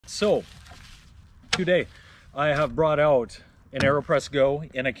So today I have brought out an Aeropress Go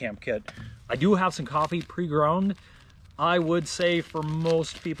in a camp kit. I do have some coffee pre-ground. I would say for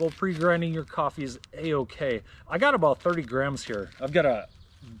most people, pre-grinding your coffee is a-okay. I got about 30 grams here. I've got a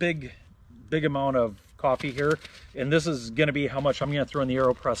big amount of coffee here, and this is going to be how much I'm going to throw in the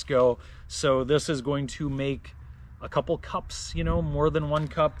Aeropress Go. So this is going to make a couple cups, you know, more than one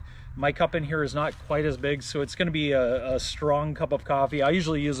cup. My cup in here is not quite as big, so it's going to be a strong cup of coffee. I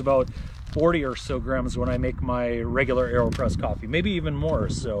usually use about 40 or so grams when I make my regular Aeropress coffee, maybe even more.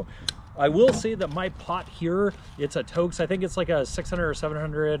 So I will say that my pot here, it's a Tokes. I think it's like a 600 or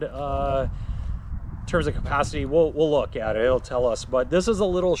 700 in terms of capacity. We'll look at it, it'll tell us. But this is a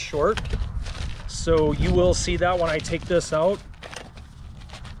little short, so you will see that when I take this out.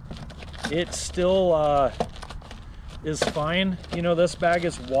 It still is fine. You know, this bag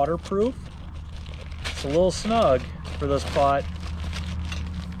is waterproof. It's a little snug for this pot,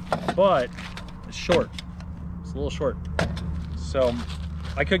 but it's short. It's a little short. So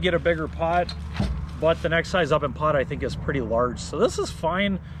I could get a bigger pot, but the next size up in pot I think is pretty large. So this is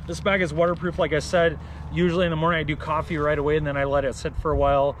fine. This bag is waterproof. Like I said, usually in the morning I do coffee right away and then I let it sit for a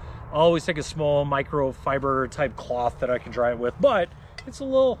while. I'll always take a small microfiber type cloth that I can dry it with, but it's a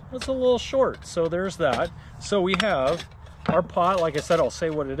little short. So there's that. So we have our pot. Like I said, I'll say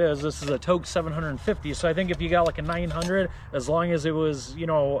what it is. This is a Toke 750. So I think if you got like a 900, as long as it was, you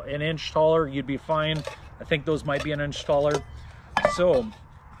know, an inch taller, you'd be fine. I think those might be an inch taller. So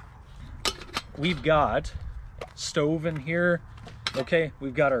we've got stove in here. Okay,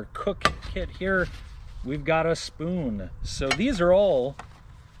 we've got our cook kit here. We've got a spoon. So these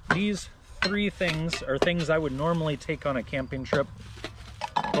three things are things I would normally take on a camping trip.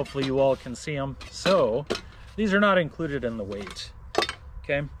 Hopefully you all can see them. So these are not included in the weight.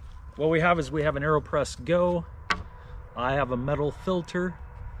 Okay, what we have is we have an Aeropress Go. I have a metal filter.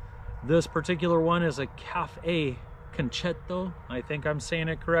 This particular one is a Cafe Concetto. I think I'm saying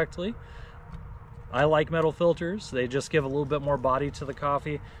it correctly. I like metal filters. They just give a little bit more body to the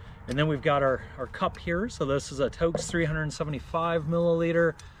coffee. And then we've got our cup here. So this is a Tokes 375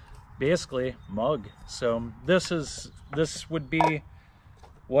 milliliter, basically mug. So this would be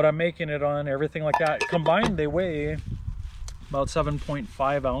what I'm making it on, everything like that. Combined, they weigh about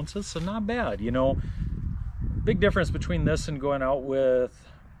 7.5 ounces, so not bad, you know. Big difference between this and going out with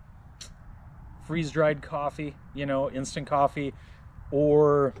freeze-dried coffee, you know, instant coffee,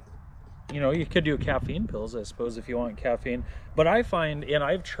 or, you know, you could do caffeine pills, I suppose, if you want caffeine. But I find, and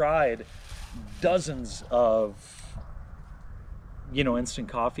I've tried dozens of, you know, instant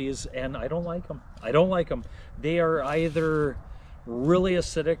coffees, and I don't like them. I don't like them. They are either really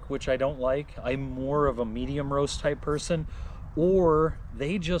acidic, which I don't like. I'm more of a medium roast type person, or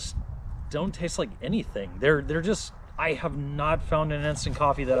they just don't taste like anything. They're just, I have not found an instant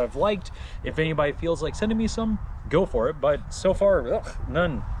coffee that I've liked. If anybody feels like sending me some, go for it. But so far,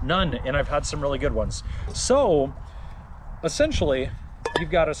 none. And I've had some really good ones. So essentially,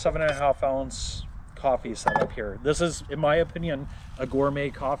 you've got a 7.5 ounce coffee setup here. This is, in my opinion, a gourmet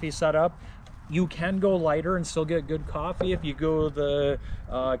coffee setup. You can go lighter and still get good coffee if you go the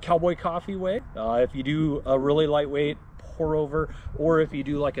cowboy coffee way. If you do a really lightweight pour over, or if you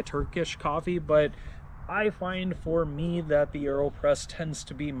do like a Turkish coffee. But I find for me that the Aeropress tends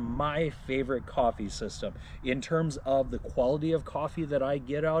to be my favorite coffee system. In terms of the quality of coffee that I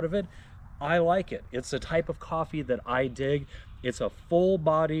get out of it, I like it. It's the type of coffee that I dig. It's a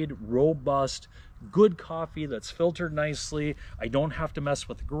full-bodied, robust, good coffee that's filtered nicely. I don't have to mess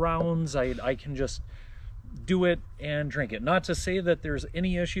with grounds. I can just do it and drink it. Not to say that there's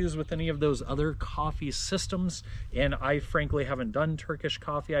any issues with any of those other coffee systems, and I frankly haven't done Turkish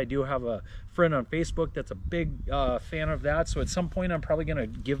coffee. I do have a friend on Facebook that's a big fan of that, so at some point I'm probably going to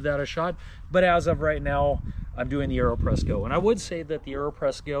give that a shot. But as of right now, I'm doing the Aeropress Go. And I would say that the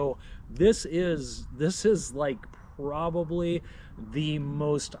Aeropress Go, this is like probably the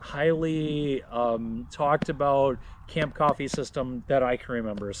most highly talked about camp coffee system that I can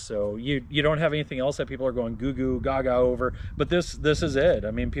remember. So you don't have anything else that people are going goo goo gaga over, but this is it.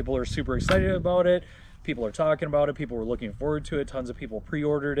 I mean, people are super excited about it. People are talking about it. People were looking forward to it. Tons of people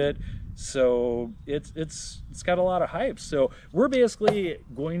pre-ordered it. So it's got a lot of hype. So we're basically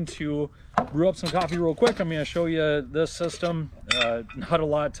going to brew up some coffee real quick. I'm going to show you this system. Not a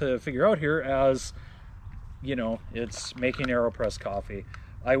lot to figure out here, as you know, it's making Aeropress coffee.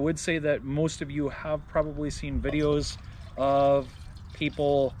 I would say that most of you have probably seen videos of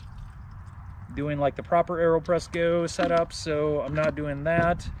people doing like the proper Aeropress Go setup, so I'm not doing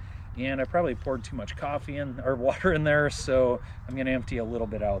that. And I probably poured too much coffee in, or water in there, so I'm gonna empty a little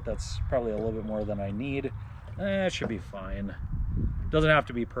bit out. That's probably a little bit more than I need. It should be fine. Doesn't have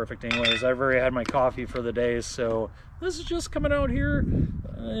to be perfect anyways. I've already had my coffee for the day, so this is just coming out here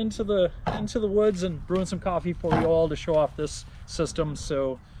into the woods and brewing some coffee for you all to show off this system.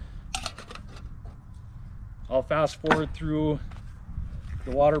 So I'll fast forward through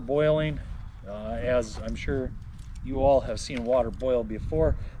the water boiling, as I'm sure you all have seen water boil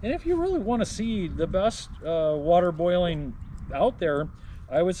before. And if you really want to see the best water boiling out there,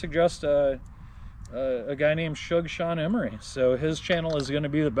 I would suggest a guy named Shug Sean Emery. So his channel is going to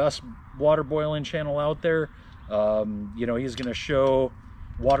be the best water boiling channel out there. You know, he's going to show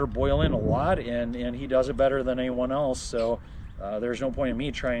water boiling a lot, and he does it better than anyone else. So there's no point in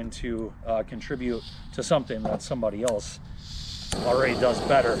me trying to contribute to something that somebody else already does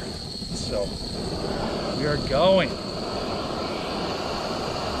better. So we are going.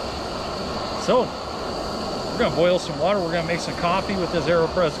 So we're going to boil some water. We're going to make some coffee with this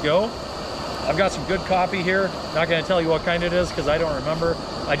Aeropress Go. I've got some good coffee here. Not going to tell you what kind it is because I don't remember.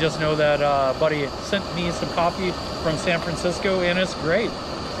 I just know that buddy sent me some coffee from San Francisco, and it's great.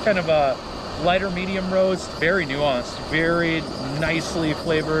 It's kind of a lighter medium roast, very nuanced, very nicely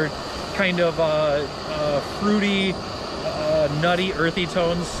flavored, kind of fruity, nutty, earthy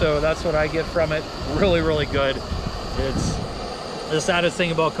tones. So that's what I get from it. Really, really good. It's the saddest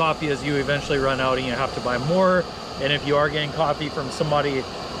thing about coffee is you eventually run out and you have to buy more. And if you are getting coffee from somebody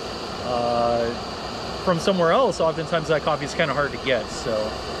from somewhere else, oftentimes that coffee is kind of hard to get.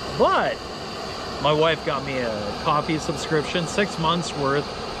 So, but my wife got me a coffee subscription, 6 months worth,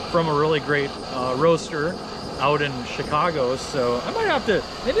 from a really great roaster out in Chicago. So I might have to,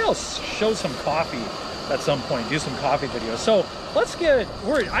 maybe I'll show some coffee at some point, do some coffee videos. So let's get,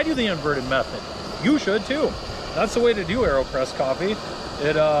 I do the inverted method. You should too. That's the way to do Aeropress coffee.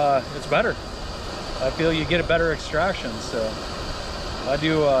 It's better. I feel you get a better extraction. So I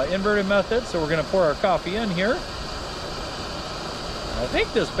do inverted method. So we're gonna pour our coffee in here. I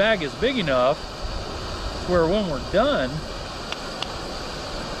think this bag is big enough where when we're done,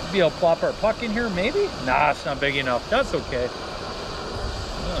 maybe I'll plop our puck in here, maybe? Nah, it's not big enough. That's okay.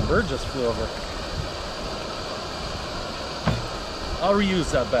 Oh, a bird just flew over. I'll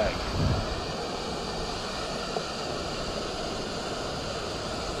reuse that bag.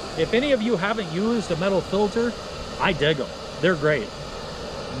 If any of you haven't used a metal filter, I dig them. They're great.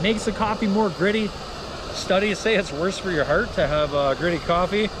 Makes the coffee more gritty. Studies say it's worse for your heart to have gritty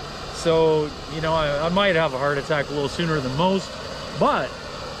coffee. So, you know, I might have a heart attack a little sooner than most, but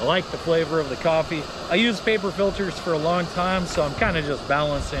I like the flavor of the coffee. I used paper filters for a long time, so I'm kind of just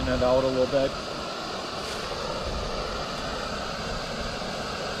balancing it out a little bit.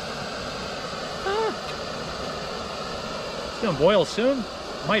 It's gonna boil soon.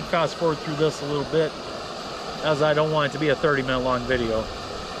 Might fast forward through this a little bit, as I don't want it to be a 30-minute long video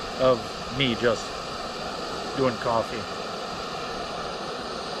of me just doing coffee.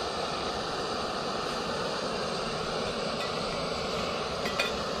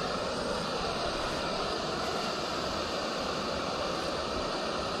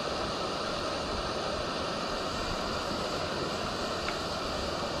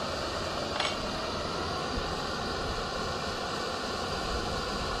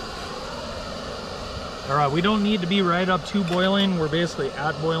 All right, we don't need to be right up to boiling. We're basically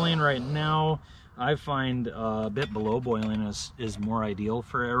at boiling right now. I find a bit below boiling is more ideal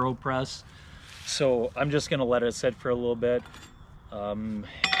for Aeropress. So I'm just gonna let it sit for a little bit.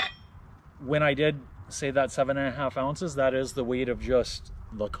 When I did say that 7.5 ounces, that is the weight of just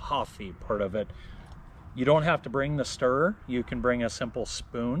the coffee part of it. You don't have to bring the stirrer. You can bring a simple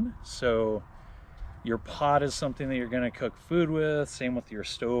spoon. So your pot is something that you're gonna cook food with, same with your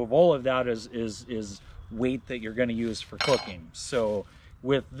stove. All of that is weight that you're gonna use for cooking. So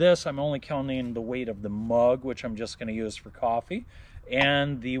with this, I'm only counting the weight of the mug, which I'm just gonna use for coffee,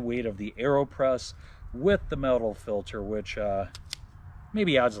 and the weight of the Aeropress with the metal filter, which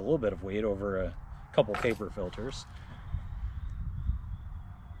maybe adds a little bit of weight over a couple paper filters.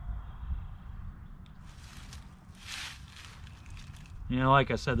 You know,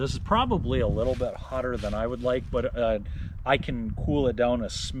 like I said, this is probably a little bit hotter than I would like, but I can cool it down a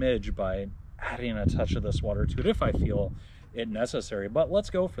smidge by adding a touch of this water to it if I feel it necessary. But let's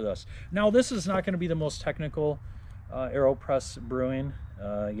go for this. Now, this is not going to be the most technical Aeropress brewing.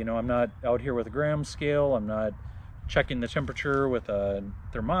 You know, I'm not out here with a gram scale. I'm not checking the temperature with a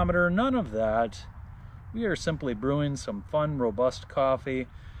thermometer. None of that. We are simply brewing some fun, robust coffee,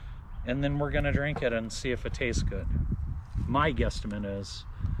 and then we're going to drink it and see if it tastes good. My guesstimate is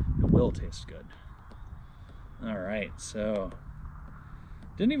it will taste good. All right, so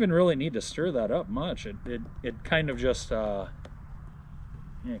didn't even really need to stir that up much. It kind of just kind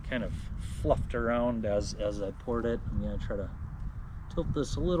of fluffed around as I poured it. I'm gonna try to Tilt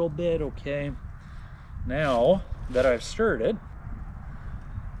this a little bit. Okay. Now that I've stirred it,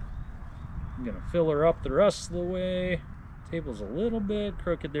 I'm gonna fill her up the rest of the way. Table's a little bit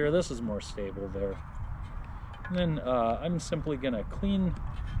crooked there. This is more stable there. And then I'm simply gonna clean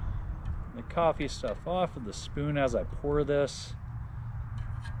the coffee stuff off with the spoon as I pour this.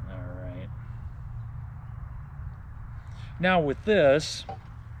 All right. Now with this,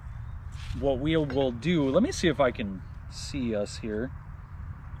 what we will do, let me see if I can see us here.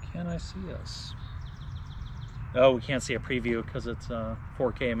 Can I see us? Oh, we can't see a preview because it's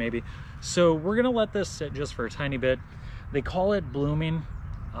 4K maybe. So we're gonna let this sit just for a tiny bit. They call it blooming.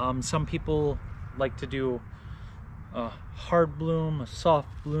 Some people like to do a hard bloom, a soft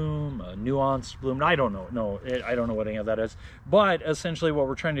bloom, a nuanced bloom. I don't know. No, I don't know what any of that is. But essentially what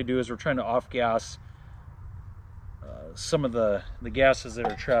we're trying to do is we're trying to off-gas some of the gases that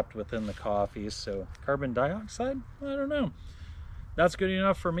are trapped within the coffee. So carbon dioxide? I don't know. That's good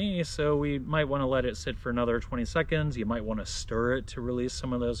enough for me, so we might want to let it sit for another 20 seconds. You might want to stir it to release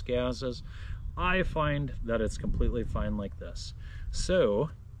some of those gases. I find that it's completely fine like this. So,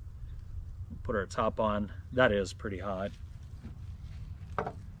 put our top on. That is pretty hot.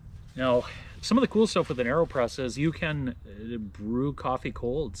 Now, some of the cool stuff with an AeroPress is you can brew coffee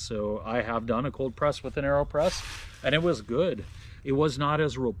cold. So I have done a cold press with an AeroPress, and it was good. It was not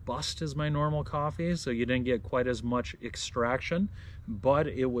as robust as my normal coffee, so you didn't get quite as much extraction, but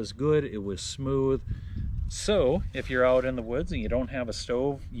it was good, it was smooth. So if you're out in the woods and you don't have a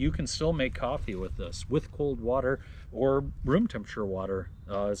stove, you can still make coffee with this, with cold water or room temperature water.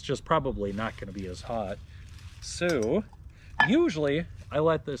 It's just probably not gonna be as hot. So usually I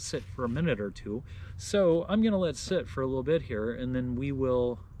let this sit for a minute or two. So I'm gonna let it sit for a little bit here, and then we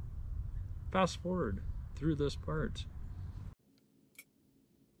will fast forward through this part.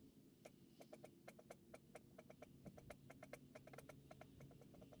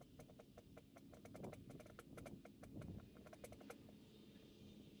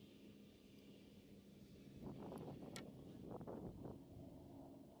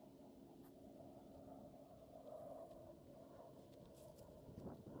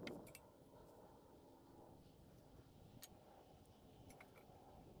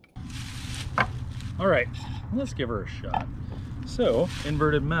 All right, let's give her a shot. So,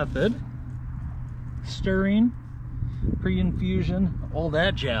 inverted method, stirring, pre-infusion, all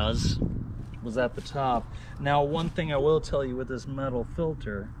that jazz was at the top. Now, one thing I will tell you with this metal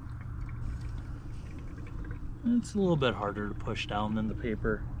filter, it's a little bit harder to push down than the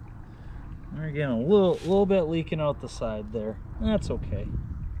paper. We're getting a little bit leaking out the side there. That's okay.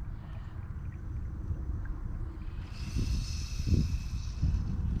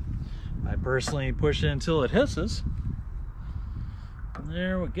 I personally push it until it hisses.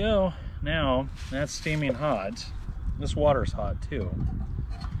 There we go. Now that's steaming hot. This water's hot too.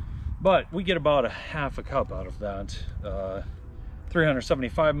 But we get about a half a cup out of that.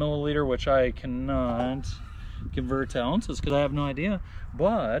 375 milliliter, which I cannot convert to ounces because I have no idea.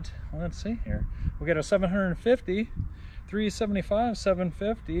 But let's see here. We got a 750, 375,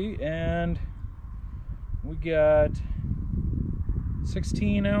 750, and we got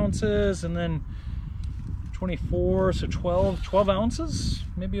 16 ounces and then 24, so 12 ounces,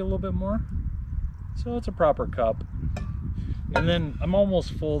 maybe a little bit more. So it's a proper cup. And then I'm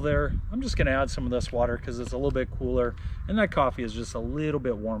almost full there. I'm just gonna add some of this water because it's a little bit cooler, and that coffee is just a little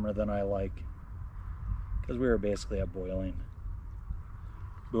bit warmer than I like because we were basically at boiling.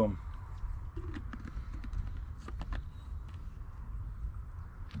 Boom.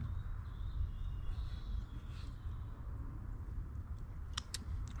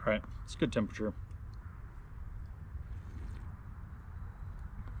 All right, it's good temperature.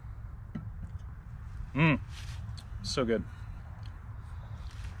 So good.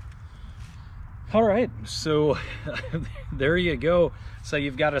 All right, so there you go. So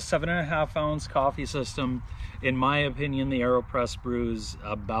you've got a 7.5 ounce coffee system. In my opinion, the Aeropress brews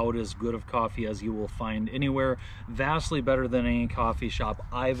about as good of coffee as you will find anywhere. Vastly better than any coffee shop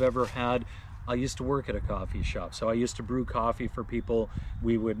I've ever had. I used to work at a coffee shop, so I used to brew coffee for people.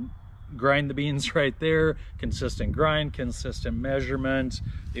 We would grind the beans right there, consistent grind, consistent measurement.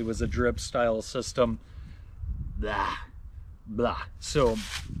 It was a drip style system. Blah, blah. So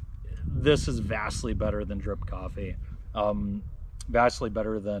this is vastly better than drip coffee. Vastly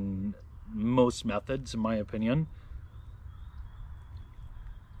better than most methods, in my opinion.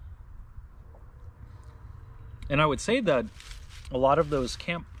 And I would say that a lot of those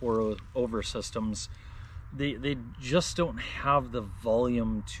camp pour over systems, they just don't have the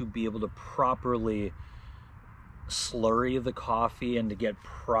volume to be able to properly slurry the coffee and to get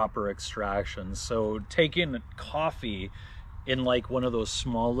proper extraction. So taking coffee in like one of those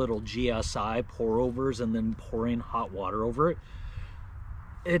small little GSI pour overs and then pouring hot water over it,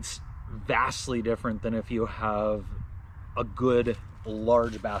 it's vastly different than if you have a good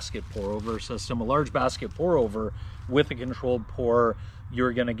large basket pour over system. A large basket pour over with a controlled pour,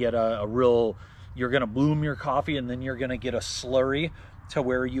 you're going to get a real, you're going to bloom your coffee, and then you're going to get a slurry to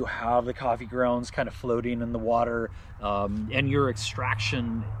where you have the coffee grounds kind of floating in the water, and your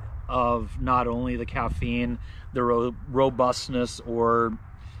extraction of not only the caffeine, the robustness or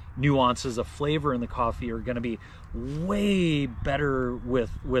nuances of flavor in the coffee are going to be way better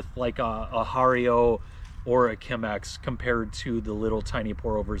with like a Hario or a Chemex compared to the little tiny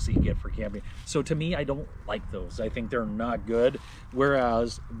pour overs that you get for camping. So to me, I don't like those. I think they're not good.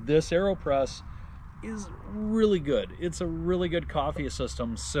 Whereas this Aeropress is really good. It's a really good coffee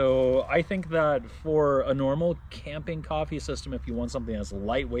system. So I think that for a normal camping coffee system, if you want something that's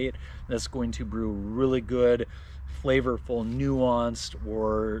lightweight, that's going to brew really good, flavorful, nuanced,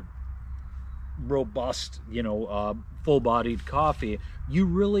 or robust, you know, full-bodied coffee, you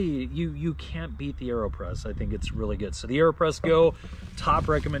really, you can't beat the Aeropress. I think it's really good. So the Aeropress Go, top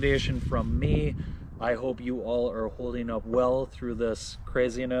recommendation from me. I hope you all are holding up well through this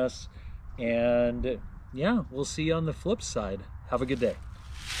craziness, and yeah, we'll see you on the flip side. Have a good day.